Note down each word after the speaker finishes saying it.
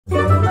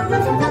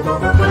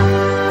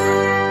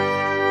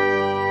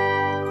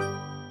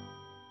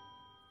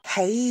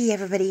Hey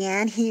everybody,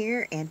 Ann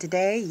here, and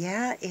today,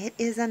 yeah, it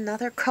is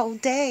another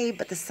cold day,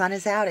 but the sun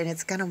is out and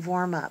it's gonna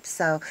warm up.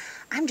 So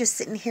I'm just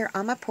sitting here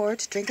on my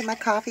porch drinking my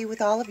coffee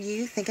with all of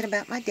you, thinking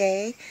about my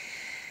day.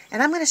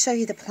 And I'm going to show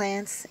you the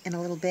plants in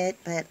a little bit,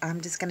 but I'm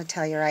just going to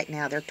tell you right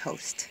now, they're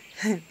toast.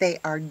 They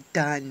are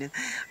done.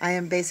 I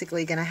am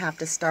basically going to have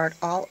to start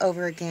all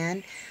over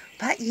again.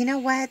 But you know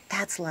what?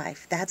 That's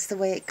life. That's the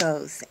way it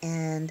goes.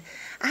 And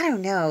I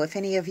don't know if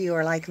any of you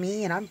are like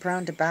me, and I'm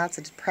prone to bouts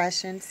of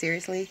depression,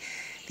 seriously.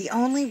 The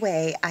only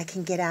way I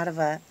can get out of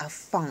a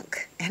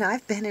funk, and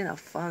I've been in a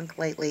funk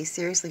lately,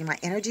 seriously, my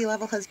energy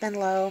level has been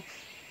low.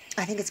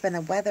 I think it's been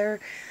the weather,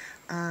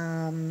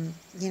 and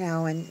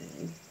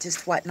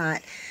just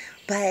whatnot.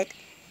 But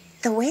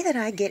the way that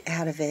I get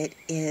out of it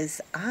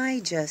is I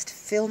just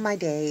fill my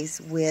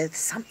days with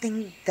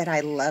something that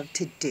I love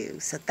to do.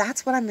 So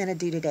that's what I'm going to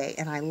do today.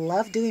 And I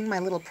love doing my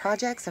little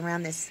projects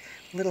around this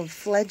little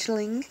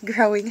fledgling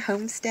growing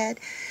homestead.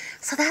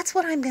 So that's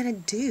what I'm going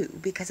to do,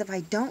 because if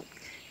I don't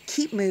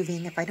keep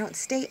moving, if I don't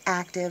stay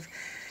active,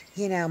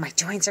 my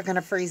joints are going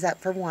to freeze up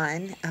for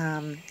one.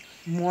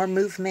 More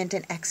movement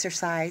and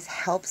exercise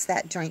helps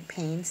that joint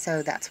pain,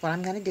 so that's what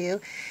I'm going to do.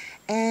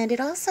 And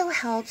it also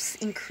helps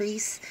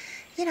increase,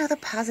 the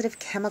positive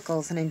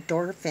chemicals and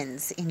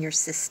endorphins in your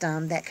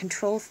system that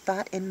control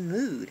thought and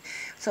mood.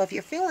 So if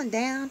you're feeling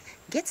down,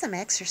 get some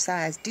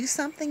exercise, do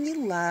something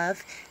you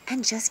love,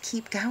 and just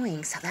keep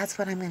going. So that's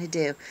what I'm going to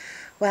do.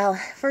 Well,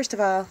 first of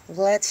all,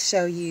 let's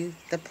show you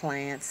the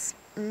plants.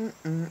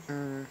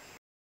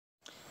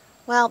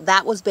 Well,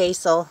 that was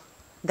basil.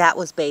 That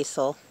was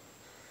basil.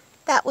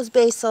 That was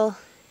basil.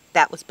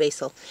 That was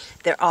basil.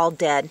 They're all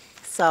dead.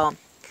 So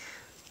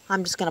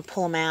I'm just going to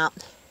pull them out.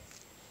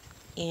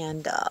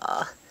 And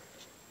I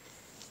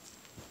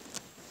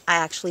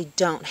actually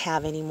don't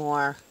have any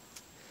more.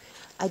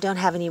 I don't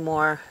have any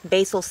more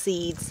basil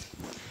seeds.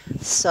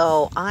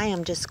 So I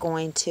am just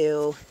going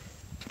to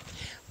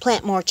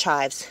plant more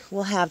chives.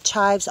 We'll have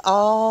chives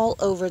all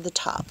over the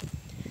top.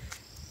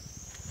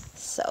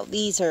 So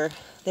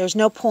there's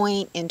no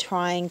point in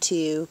trying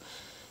to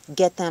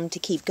get them to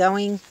keep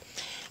going,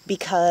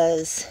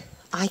 because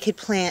I could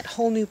plant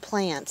whole new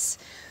plants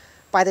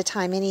by the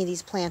time any of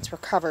these plants were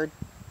covered,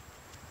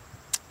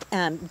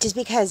 just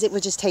because it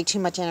would just take too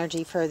much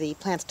energy for the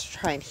plants to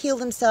try and heal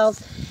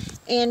themselves,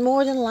 and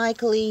more than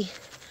likely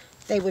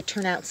they would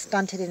turn out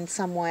stunted in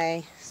some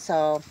way.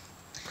 So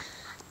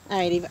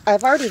alright,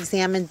 I've already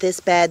examined this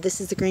bed. This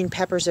is the green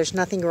peppers. There's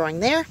nothing growing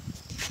there.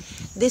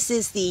 This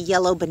is the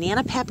yellow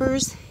banana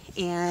peppers,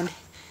 and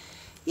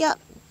yep,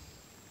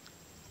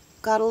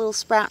 got a little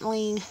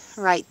sproutling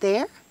right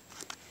there.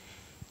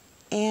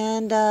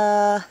 And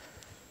I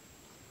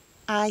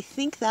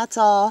think that's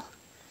all.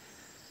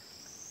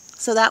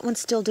 So that one's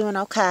still doing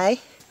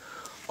okay.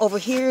 Over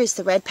here is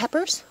the red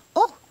peppers.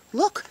 Oh,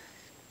 look.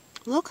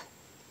 Look.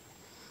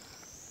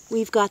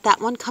 We've got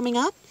that one coming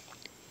up.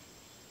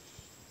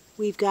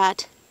 We've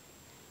got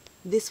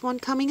this one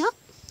coming up.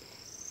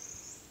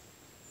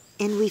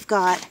 And we've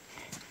got,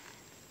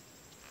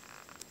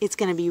 it's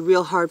going to be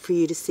real hard for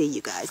you to see,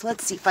 you guys.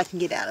 Let's see if I can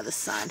get out of the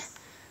sun.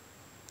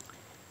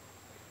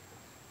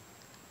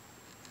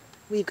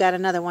 We've got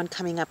another one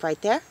coming up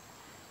right there.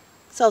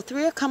 So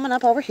 3 are coming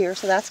up over here,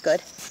 so that's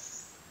good.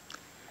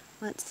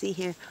 Let's see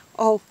here.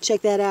 Oh,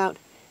 check that out.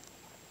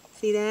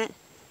 See that?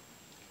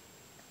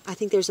 I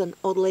think there's an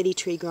old lady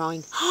tree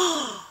growing.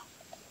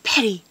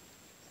 Betty!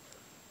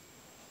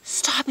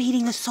 Stop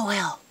eating the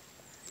soil.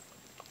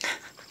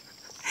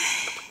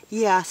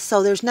 Yeah,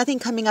 so there's nothing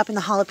coming up in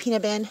the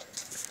jalapeno bin.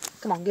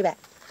 Come on, get back.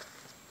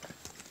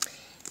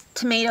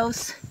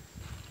 Tomatoes,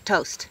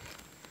 toast.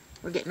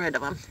 We're getting rid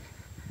of them.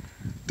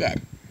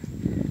 Dead.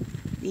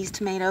 These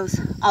tomatoes,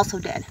 also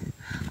dead.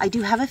 I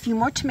do have a few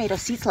more tomato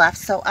seeds left,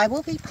 so I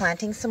will be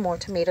planting some more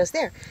tomatoes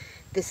there.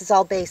 This is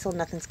all basil,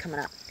 nothing's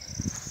coming up.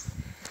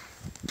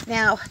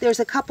 Now, there's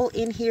a couple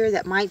in here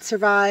that might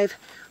survive,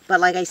 but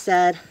like I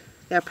said,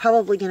 they're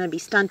probably going to be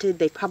stunted.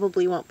 They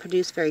probably won't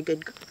produce very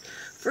good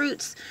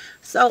fruits,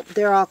 so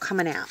they're all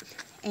coming out.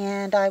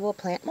 And I will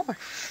plant more.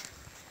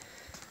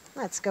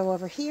 Let's go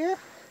over here.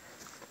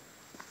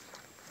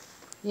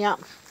 Yeah,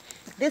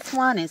 this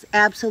one is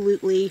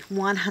absolutely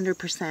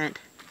 100%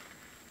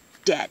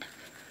 dead.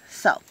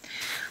 So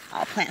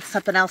I'll plant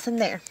something else in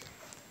there.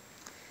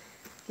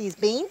 These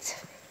beans,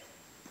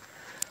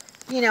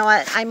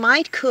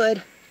 I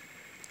could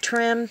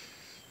trim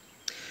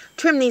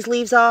these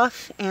leaves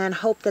off and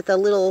hope that the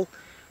little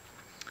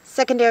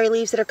secondary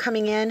leaves that are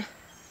coming in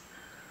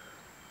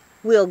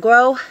will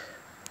grow,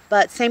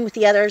 but same with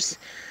the others.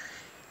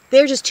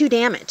 They're just too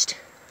damaged.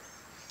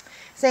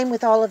 Same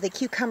with all of the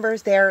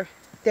cucumbers. They're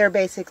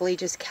basically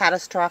just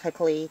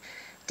catastrophically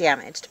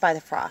damaged by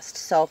the frost.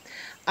 So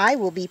I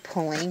will be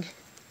pulling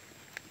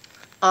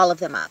all of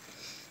them up.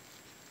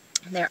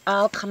 They're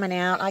all coming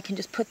out. I can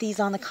just put these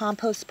on the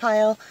compost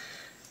pile.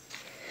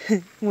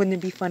 Wouldn't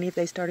it be funny if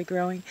they started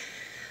growing?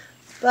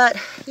 But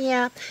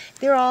yeah,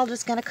 they're all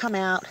just going to come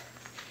out.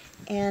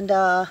 And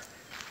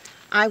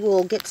I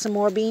will get some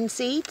more bean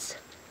seeds,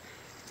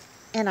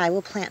 and I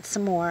will plant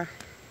some more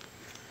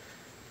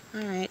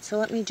Alright, so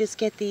let me just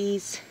get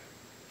these,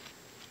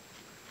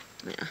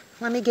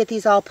 let me get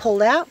these all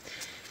pulled out,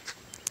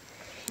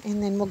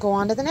 and then we'll go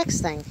on to the next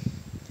thing.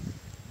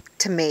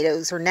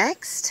 Tomatoes are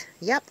next.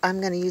 Yep, I'm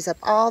going to use up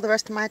all the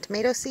rest of my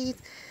tomato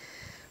seeds.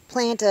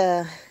 Plant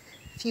a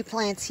few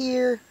plants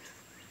here,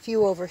 a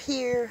few over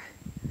here,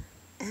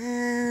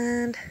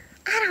 and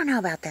I don't know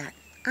about that.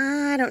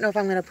 I don't know if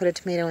I'm going to put a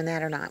tomato in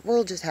that or not.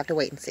 We'll just have to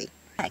wait and see.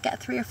 I got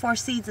 3 or 4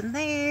 seeds in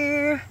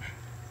there,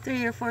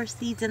 3 or 4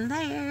 seeds in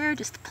there,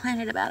 just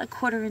planted about a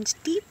 1/4 inch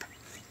deep.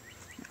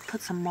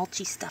 Put some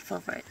mulchy stuff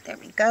over it. There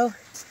we go.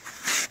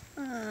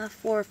 4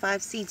 or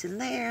 5 seeds in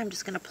there. I'm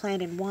just going to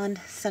plant in one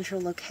central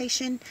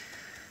location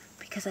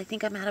because I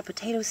think I'm out of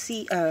tomato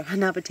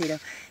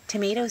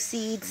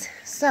seeds.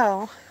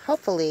 So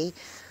hopefully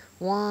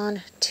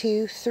 1,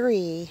 2,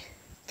 3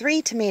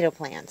 tomato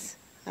plants.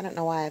 I don't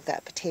know why I've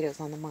got potatoes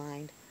on the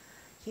mind.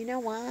 You know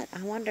what?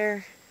 I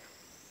wonder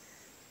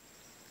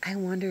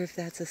if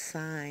that's a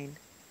sign.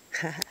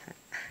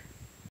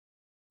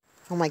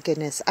 Oh my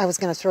goodness, I was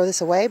going to throw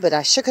this away, but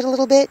I shook it a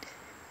little bit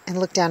and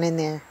looked down in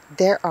there.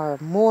 There are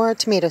more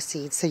tomato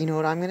seeds, so you know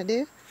what I'm going to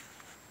do?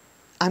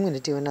 I'm going to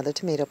do another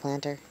tomato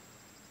planter.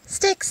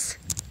 Sticks,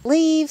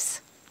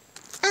 leaves,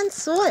 and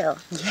soil.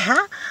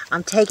 Yeah,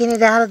 I'm taking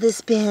it out of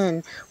this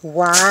bin.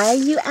 Why,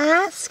 you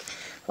ask?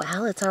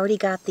 Well, it's already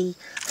got the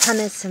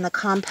humus and the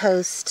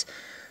compost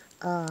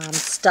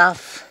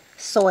stuff,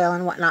 soil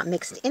and whatnot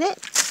mixed in it.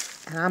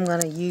 And I'm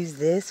going to use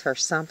this for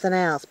something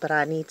else, but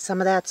I need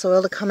some of that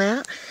soil to come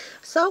out.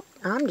 So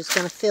I'm just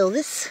going to fill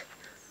this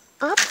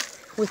up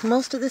with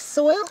most of this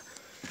soil,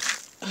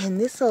 and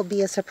this will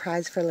be a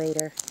surprise for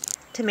later.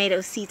 Tomato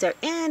seeds are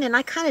in, and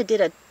I kind of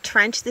did a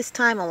trench this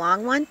time, a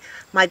long one.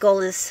 My goal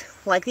is,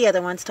 like the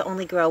other ones, to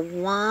only grow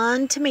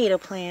 1 tomato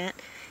plant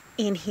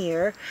in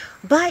here.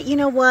 But you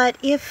know what,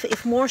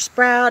 if more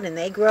sprout and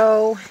they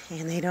grow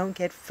and they don't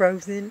get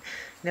frozen,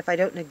 and if I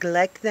don't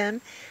neglect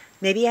them,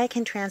 maybe I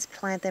can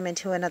transplant them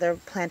into another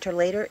planter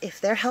later if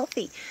they're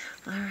healthy.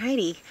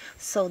 Alrighty,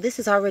 so this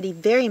is already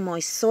very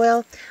moist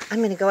soil. I'm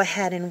going to go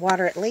ahead and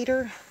water it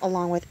later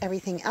along with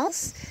everything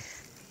else.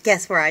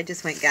 Guess where I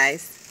just went,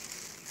 guys?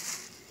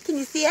 Can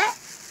you see it?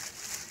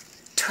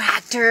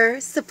 Tractor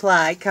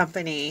Supply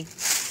Company.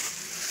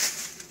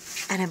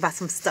 And I bought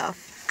some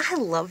stuff. I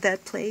love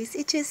that place.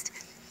 It just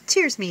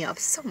cheers me up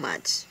so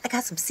much. I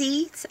got some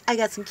seeds, I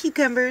got some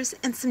cucumbers,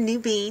 and some new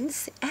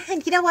beans.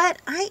 And you know what?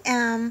 I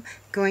am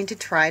going to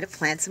try to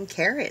plant some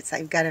carrots.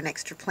 I've got an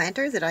extra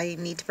planter that I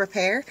need to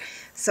prepare,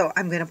 so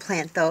I'm going to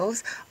plant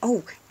those.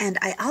 Oh, and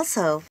I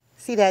also,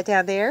 see that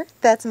down there?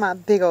 That's my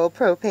big old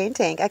propane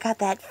tank. I got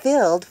that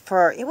filled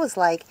for, it was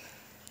like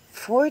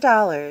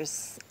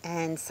 $4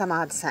 and some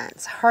odd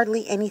cents.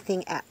 Hardly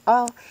anything at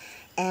all.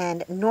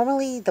 And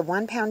normally the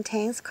 1-pound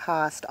tanks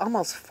cost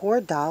almost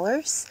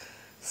 $4.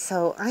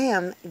 So I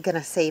am going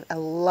to save a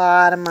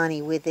lot of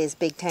money with this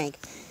big tank.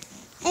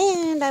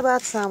 And I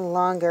bought some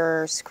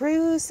longer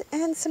screws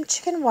and some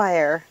chicken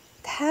wire.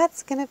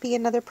 That's going to be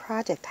another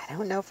project. I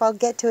don't know if I'll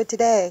get to it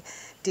today.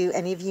 Do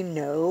any of you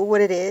know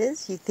what it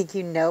is? You think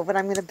you know what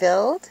I'm going to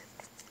build?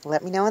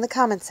 Let me know in the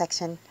comments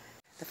section.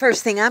 The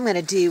first thing I'm going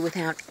to do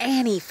without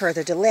any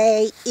further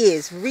delay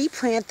is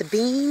replant the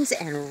beans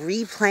and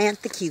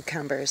replant the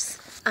cucumbers.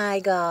 I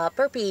got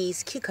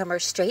Burpee's Cucumber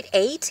Straight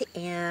 8,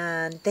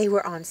 and they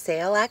were on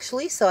sale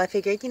actually, so I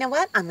figured, you know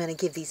what, I'm going to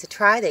give these a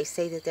try. They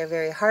say that they're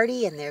very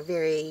hearty and they're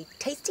very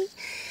tasty.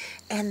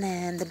 And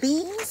then the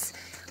beans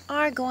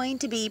are going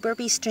to be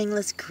Burpee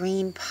Stringless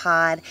Green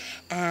Pod,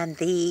 and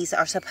these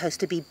are supposed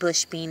to be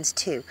bush beans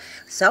too.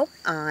 So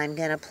I'm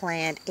going to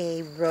plant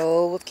a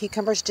row of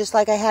cucumbers just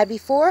like I had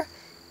before,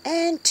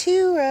 and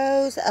 2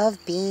 rows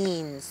of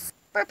beans.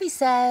 Burpee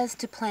says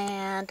to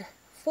plant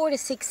 4 to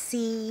 6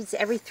 seeds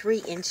every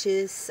 3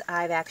 inches.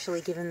 I've actually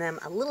given them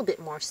a little bit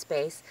more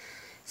space.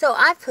 So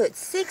I've put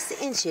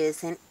 6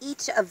 inches in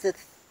each of the,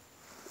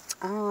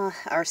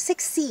 or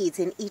 6 seeds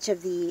in each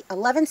of the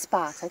 11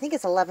 spots. I think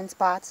it's 11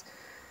 spots.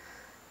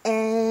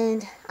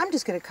 And I'm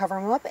just going to cover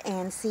them up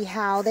and see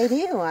how they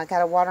do. I got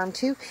to water them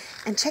too.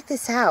 And check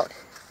this out.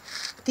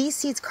 These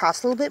seeds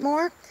cost a little bit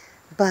more,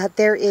 but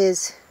there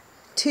is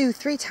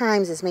 2-3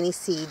 times as many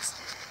seeds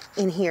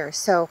in here.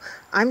 So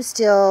I'm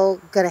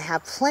still going to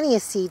have plenty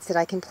of seeds that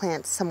I can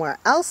plant somewhere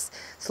else.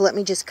 So let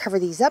me just cover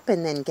these up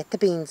and then get the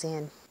beans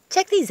in.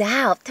 Check these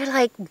out. They're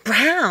like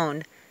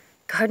brown.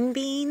 Garden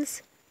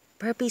beans.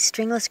 Burpee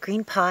Stringless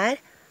Green Pod.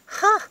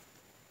 Huh.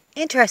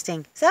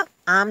 Interesting. So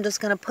I'm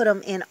just going to put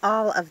them in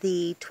all of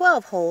the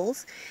 12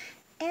 holes,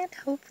 and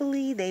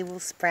hopefully they will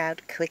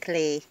sprout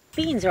quickly.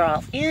 Beans are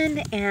all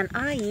in, and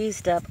I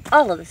used up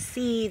all of the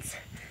seeds.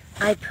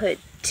 I put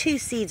 2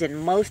 seeds in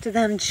most of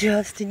them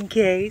just in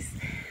case.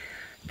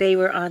 They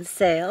were on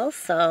sale,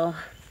 so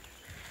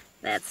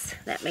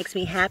that makes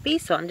me happy.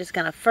 So I'm just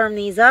going to firm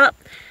these up,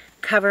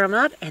 cover them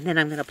up, and then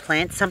I'm going to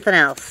plant something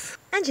else.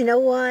 And you know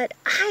what?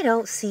 I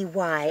don't see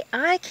why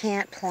I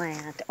can't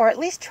plant, or at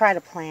least try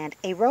to plant,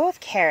 a row of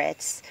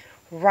carrots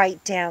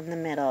right down the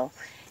middle.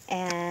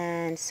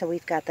 And so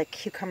we've got the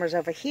cucumbers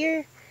over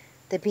here,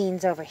 the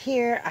beans over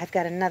here. I've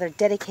got another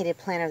dedicated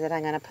planter that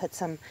I'm going to put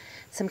some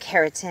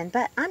carrots in,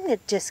 but I'm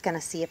just going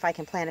to see if I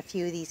can plant a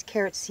few of these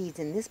carrot seeds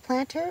in this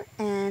planter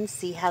and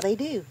see how they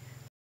do.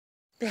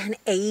 Been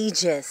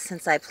ages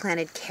since I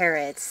planted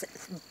carrots,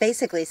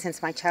 basically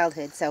since my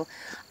childhood, so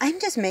I'm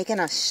just making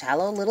a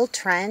shallow little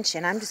trench,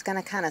 and I'm just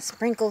going to kind of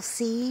sprinkle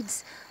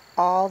seeds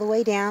all the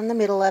way down the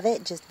middle of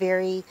it, just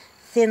very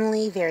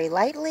thinly, very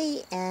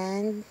lightly,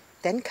 and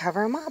then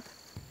cover them up.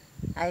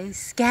 I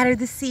scattered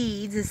the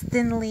seeds as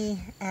thinly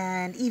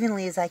and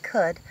evenly as I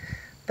could,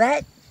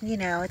 but you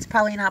know, it's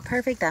probably not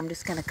perfect. I'm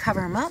just going to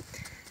cover them up,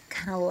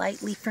 kind of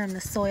lightly from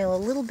the soil a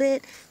little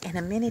bit. In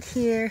a minute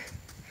here,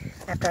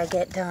 after I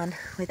get done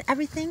with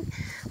everything,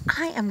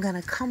 I am going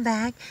to come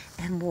back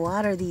and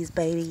water these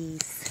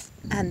babies.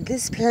 And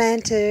this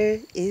planter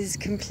is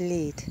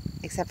complete,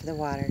 except for the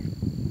water.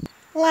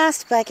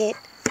 Last bucket,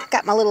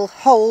 got my little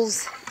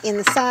holes in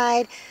the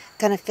side.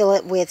 Gonna fill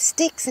it with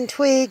sticks and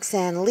twigs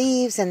and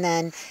leaves and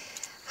then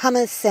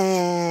humus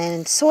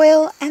and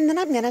soil. And then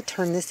I'm gonna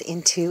turn this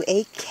into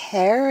a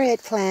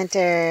carrot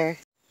planter.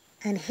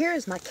 And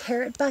here's my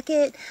carrot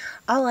bucket.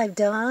 All I've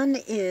done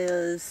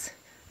is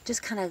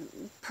just kind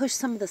of push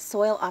some of the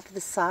soil off to the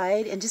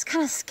side and just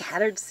kind of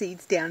scattered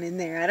seeds down in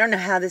there. I don't know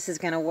how this is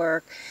going to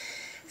work.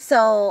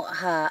 So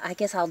I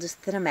guess I'll just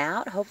thin them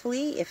out,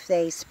 hopefully, if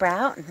they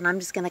sprout. And then I'm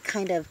just going to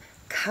kind of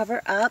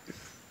cover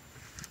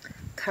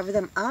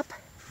them up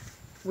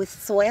with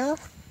soil.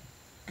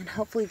 And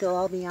hopefully they'll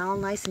all be all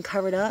nice and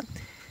covered up.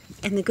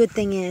 And the good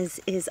thing is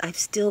I've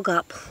still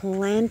got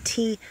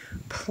plenty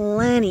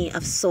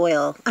of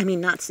soil. I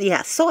mean,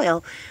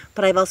 soil,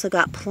 but I've also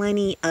got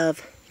plenty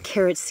of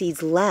carrot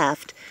seeds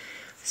left.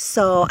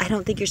 So I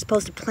don't think you're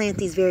supposed to plant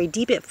these very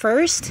deep at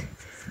first.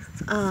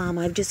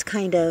 I've just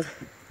kind of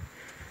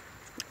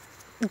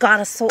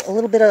got a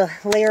little bit of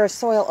layer of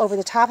soil over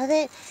the top of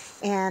it,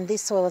 and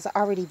this soil is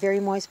already very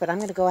moist, but I'm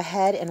going to go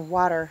ahead and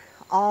water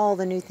all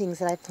the new things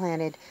that I've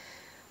planted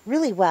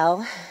really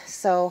well.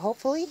 So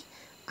hopefully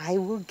I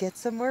will get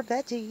some more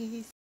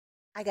veggies.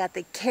 I got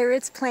the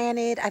carrots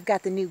planted, I've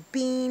got the new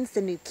beans,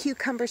 the new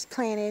cucumbers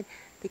planted.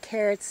 The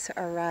carrots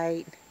are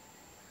right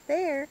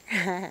there.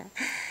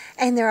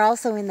 And they're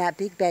also in that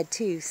big bed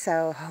too,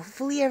 so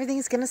hopefully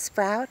everything's gonna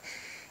sprout.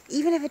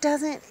 Even if it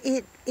doesn't,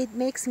 it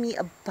makes me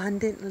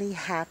abundantly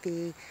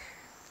happy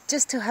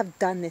just to have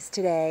done this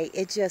today.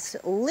 It just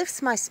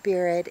lifts my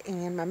spirit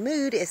and my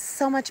mood is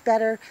so much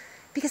better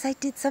because I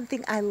did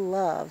something I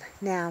love.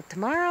 Now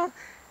tomorrow,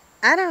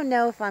 I don't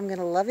know if I'm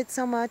gonna love it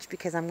so much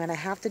because I'm gonna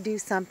have to do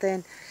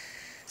something.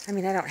 I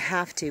mean, I don't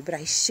have to, but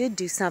I should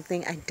do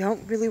something I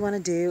don't really want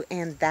to do,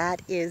 and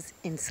that is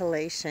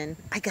insulation.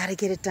 I gotta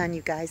get it done,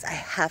 you guys. I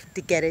have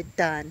to get it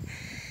done.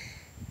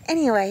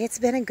 Anyway, it's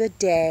been a good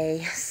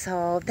day,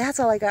 so that's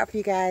all I got for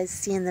you guys.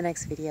 See you in the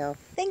next video.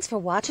 Thanks for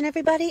watching,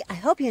 everybody. I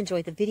hope you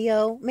enjoyed the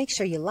video. Make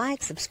sure you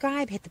like,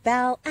 subscribe, hit the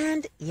bell,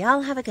 and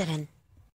y'all have a good one.